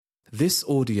This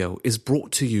audio is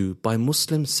brought to you by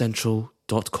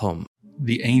MuslimCentral.com.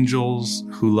 The angels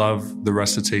who love the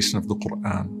recitation of the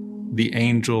Quran, the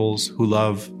angels who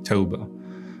love Tawbah,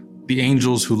 the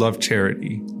angels who love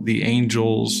charity, the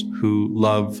angels who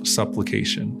love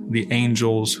supplication, the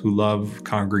angels who love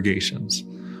congregations.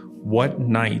 What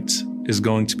night is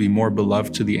going to be more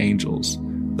beloved to the angels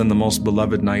than the most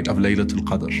beloved night of Laylatul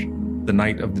Qadr, the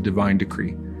night of the divine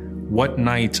decree? What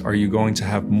night are you going to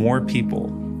have more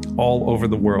people all over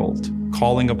the world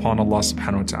calling upon Allah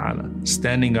subhanahu wa ta'ala,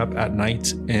 standing up at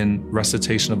night in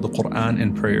recitation of the Quran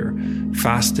and prayer,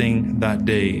 fasting that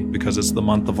day because it's the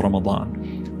month of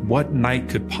Ramadan? What night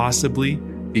could possibly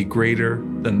be greater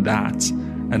than that?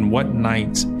 And what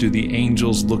night do the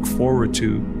angels look forward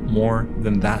to more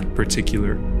than that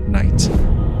particular night?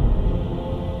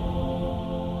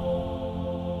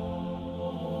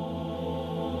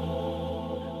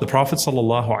 The Prophet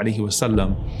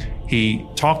ﷺ, he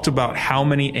talked about how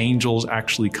many angels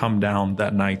actually come down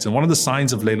that night. And one of the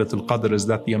signs of Laylatul Qadr is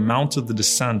that the amount of the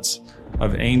descent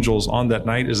of angels on that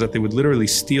night is that they would literally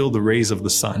steal the rays of the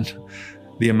sun,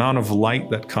 the amount of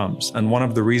light that comes. And one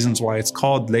of the reasons why it's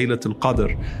called Laylatul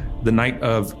Qadr, the night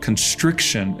of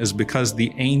constriction, is because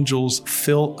the angels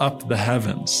fill up the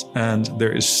heavens. And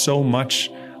there is so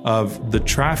much of the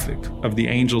traffic of the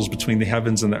angels between the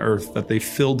heavens and the earth that they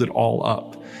filled it all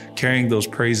up, carrying those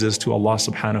praises to Allah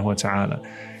subhanahu wa ta'ala.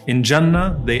 In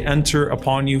Jannah, they enter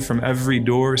upon you from every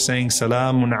door saying,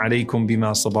 Salamun alaykum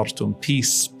bima sabartum.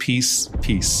 Peace, peace,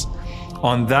 peace.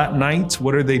 On that night,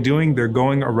 what are they doing? They're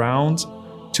going around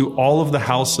to all of the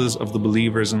houses of the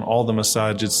believers and all the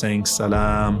masajid saying,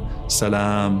 Salam,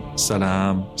 Salam,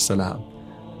 Salam, Salam.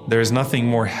 There is nothing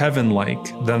more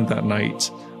heaven-like than that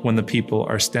night when the people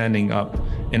are standing up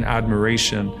in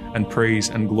admiration and praise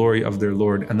and glory of their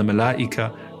Lord, and the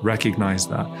malaika recognize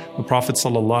that. The Prophet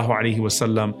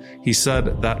ﷺ, he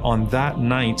said that on that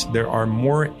night there are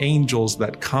more angels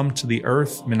that come to the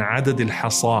earth min adad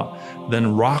al-hasa,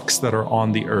 than rocks that are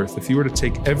on the earth. If you were to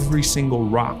take every single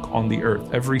rock on the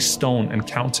earth, every stone, and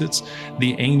count it,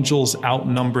 the angels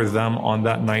outnumber them on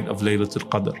that night of Laylatul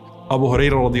Qadr. Abu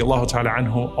Hurairah radiallahu ta'ala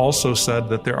anhu also said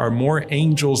that there are more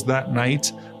angels that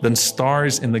night than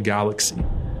stars in the galaxy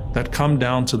that come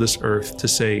down to this earth to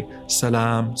say,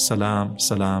 Salam, Salam,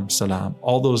 Salam, Salam.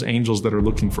 All those angels that are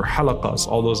looking for halaqas,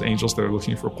 all those angels that are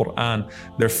looking for Quran,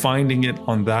 they're finding it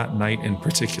on that night in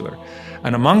particular.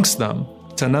 And amongst them,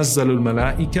 تَنَزَّلُ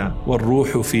الْمَلَائِكَةُ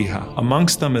وَالْرُوحُ فِيهَا.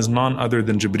 Amongst them is none other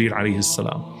than Jibreel alayhi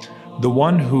salam, the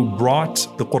one who brought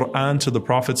the Quran to the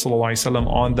Prophet ﷺ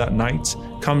on that night,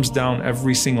 comes down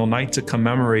every single night to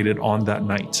commemorate it on that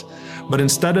night. But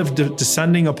instead of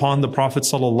descending upon the Prophet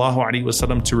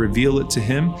ﷺ to reveal it to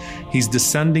him, he's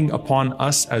descending upon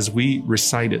us as we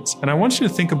recite it. And I want you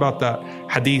to think about that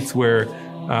hadith where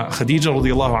Khadija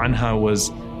radiallahu anha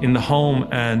was in the home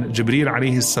and Jibreel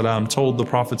alayhi salam told the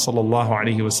Prophet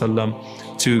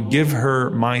ﷺ to give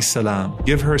her my salam,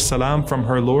 give her salam from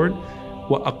her Lord,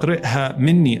 وَأَقْرِئْهَا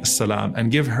مِنِّي السَّلَامِ,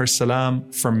 and give her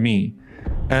salam from me.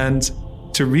 And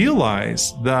to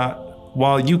realize that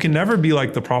while you can never be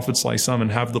like the Prophet ﷺ and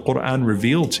have the Quran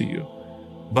revealed to you,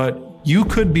 but you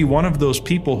could be one of those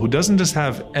people who doesn't just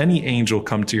have any angel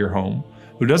come to your home,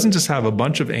 who doesn't just have a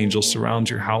bunch of angels surround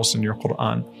your house and your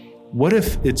Quran. What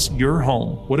if it's your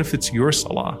home? What if it's your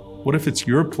salah? What if it's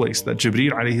your place that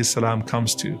Jibreel alayhi salam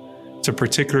comes to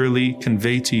particularly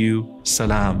convey to you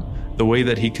salam, the way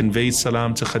that he conveyed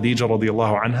salam to Khadija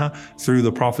radiallahu anha through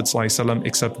the Prophet ﷺ,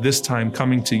 except this time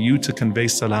coming to you to convey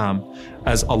salam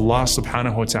as Allah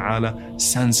subhanahu wa ta'ala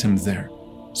sends him there.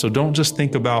 So don't just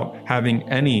think about having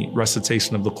any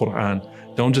recitation of the Quran.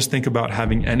 Don't just think about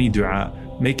having any dua.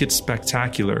 Make it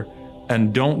spectacular.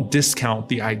 And don't discount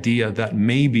the idea that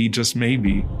maybe, just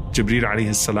maybe, Jibreel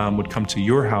alayhi salam would come to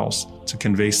your house to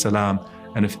convey salam.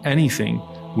 And if anything,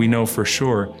 we know for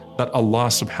sure that Allah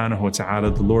subhanahu wa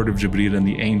ta'ala, the Lord of Jibreel and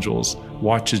the angels,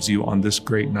 watches you on this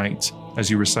great night as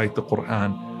you recite the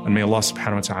Quran. And may Allah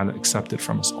subhanahu wa ta'ala accept it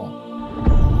from us all.